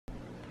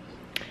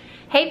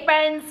Hey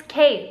friends,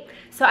 Kate.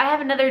 So I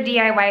have another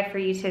DIY for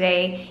you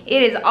today.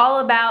 It is all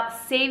about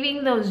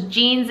saving those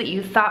jeans that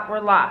you thought were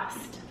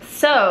lost.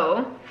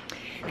 So,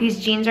 these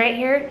jeans right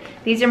here,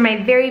 these are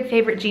my very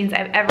favorite jeans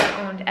I've ever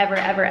owned,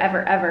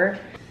 ever.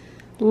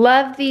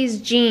 Love these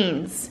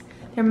jeans.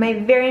 They're my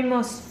very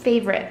most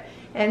favorite.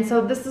 And so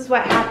this is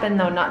what happened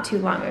though not too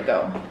long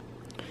ago.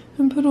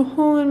 I put a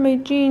hole in my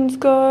jeans,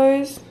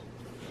 guys.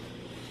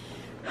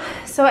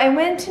 So I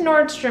went to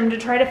Nordstrom to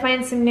try to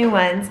find some new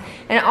ones,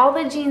 and all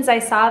the jeans I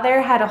saw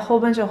there had a whole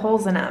bunch of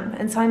holes in them.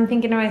 And so I'm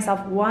thinking to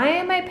myself, why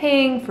am I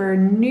paying for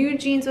new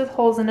jeans with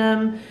holes in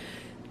them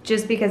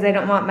just because I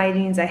don't want my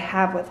jeans I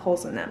have with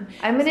holes in them?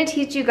 I'm gonna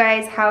teach you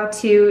guys how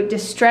to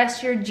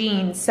distress your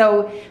jeans.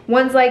 So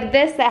ones like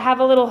this that have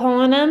a little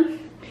hole in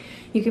them,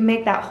 you can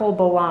make that hole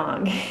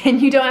belong.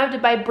 And you don't have to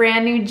buy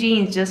brand new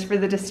jeans just for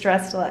the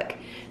distressed look.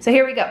 So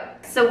here we go.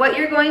 So what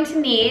you're going to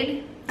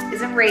need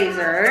is a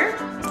razor,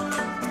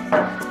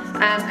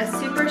 a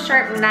super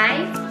sharp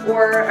knife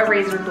or a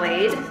razor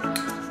blade,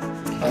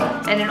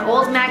 and an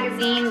old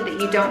magazine that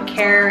you don't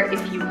care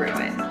if you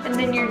ruin. And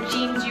then your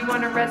jeans you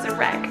want to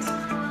resurrect.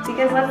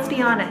 Because let's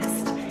be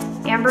honest,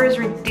 Amber is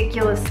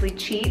ridiculously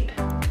cheap,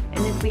 and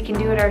if we can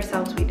do it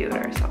ourselves, we do it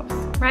ourselves,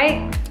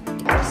 right?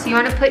 So you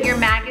want to put your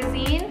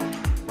magazine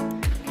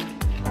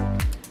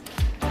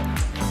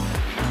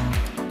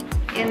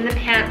in the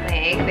pant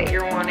leg that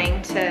you're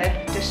wanting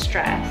to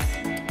distress.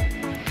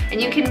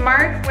 And you can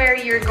mark where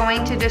you're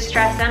going to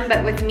distress them,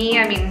 but with me,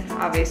 I mean,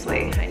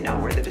 obviously, I know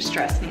where the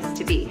distress needs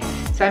to be.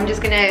 So I'm just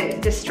gonna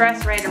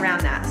distress right around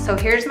that. So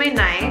here's my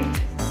knife.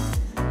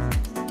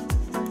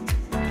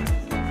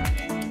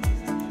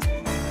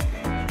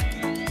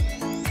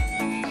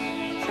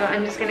 So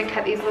I'm just gonna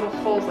cut these little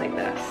holes like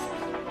this.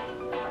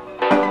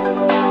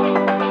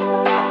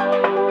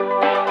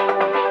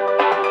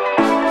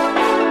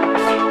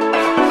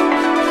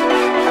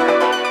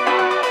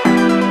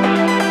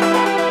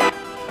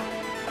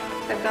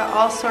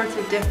 All sorts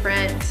of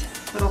different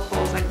little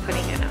holes I'm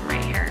putting in them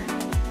right here.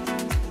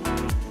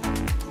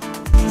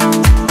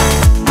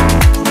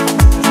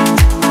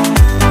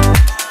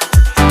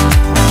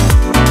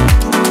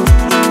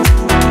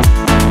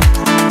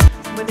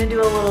 I'm going to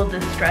do a little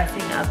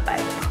distressing up by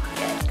the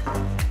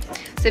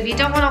pocket. So if you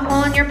don't want a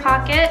hole in your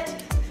pocket,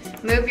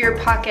 move your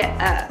pocket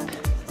up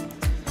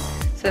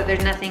so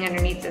there's nothing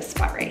underneath this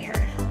spot right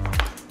here.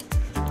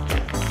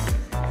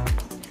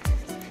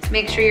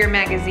 Make sure your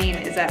magazine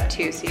is up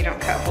too so you don't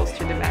cut holes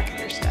through the back of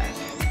your stuff.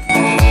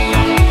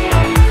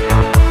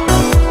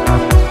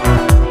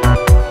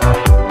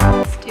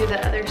 Let's do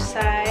the other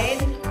side.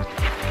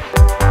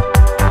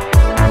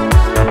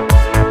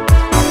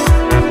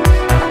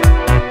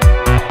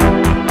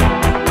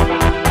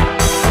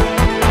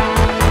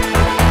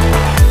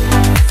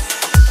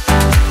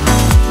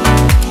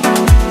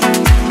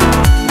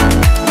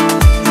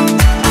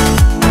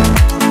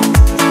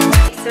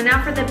 So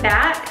now for the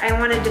back, I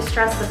want to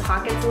distress the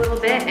pockets a little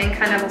bit and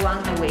kind of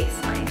along the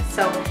waistline.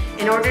 So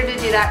in order to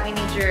do that, we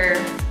need your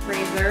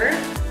razor.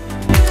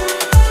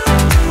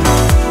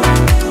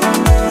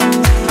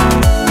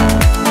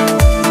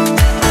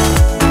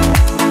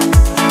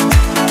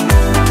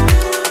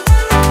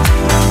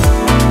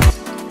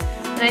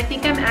 And I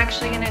think I'm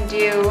actually going to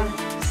do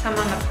some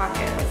on the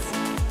pockets.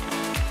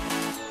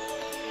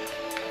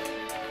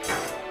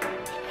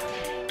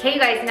 Okay, you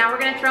guys, now we're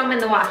going to throw them in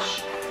the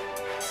wash.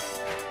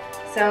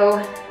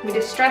 So we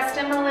distressed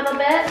them a little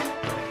bit.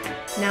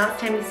 Now it's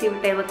time to see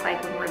what they look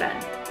like when we're done.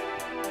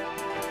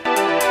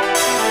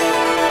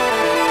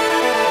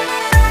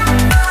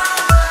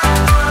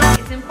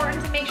 It's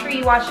important to make sure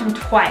you wash them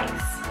twice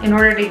in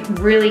order to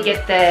really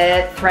get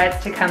the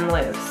threads to come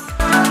loose.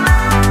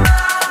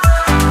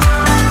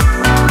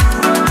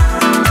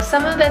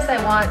 Some of this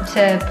I want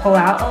to pull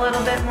out a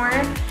little bit more.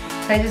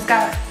 So I just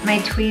got my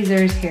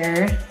tweezers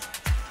here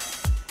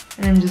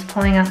and I'm just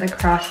pulling out the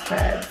cross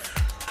threads.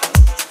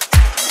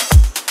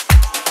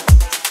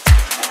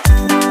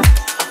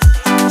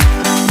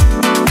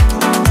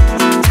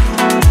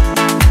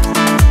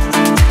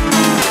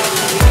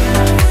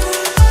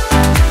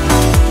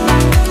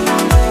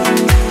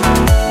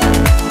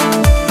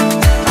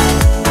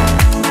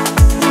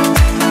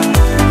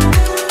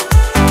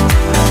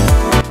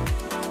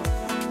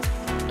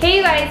 Okay,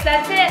 you guys,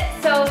 that's it.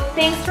 So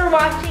thanks for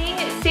watching.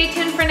 Stay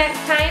tuned for next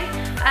time.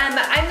 I'm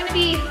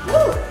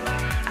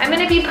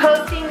gonna be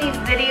posting these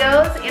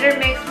videos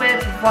intermixed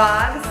with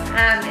vlogs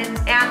and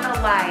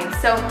the live.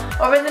 So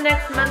over the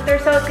next month or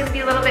so, it's gonna be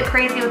a little bit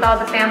crazy with all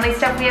the family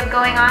stuff we have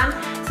going on.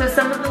 So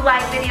some of the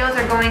live videos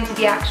are going to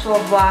be actual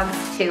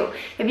vlogs too.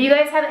 If you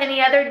guys have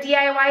any other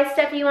DIY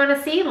stuff you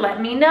wanna see,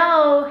 let me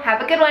know.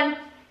 Have a good one.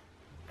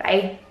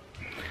 Bye.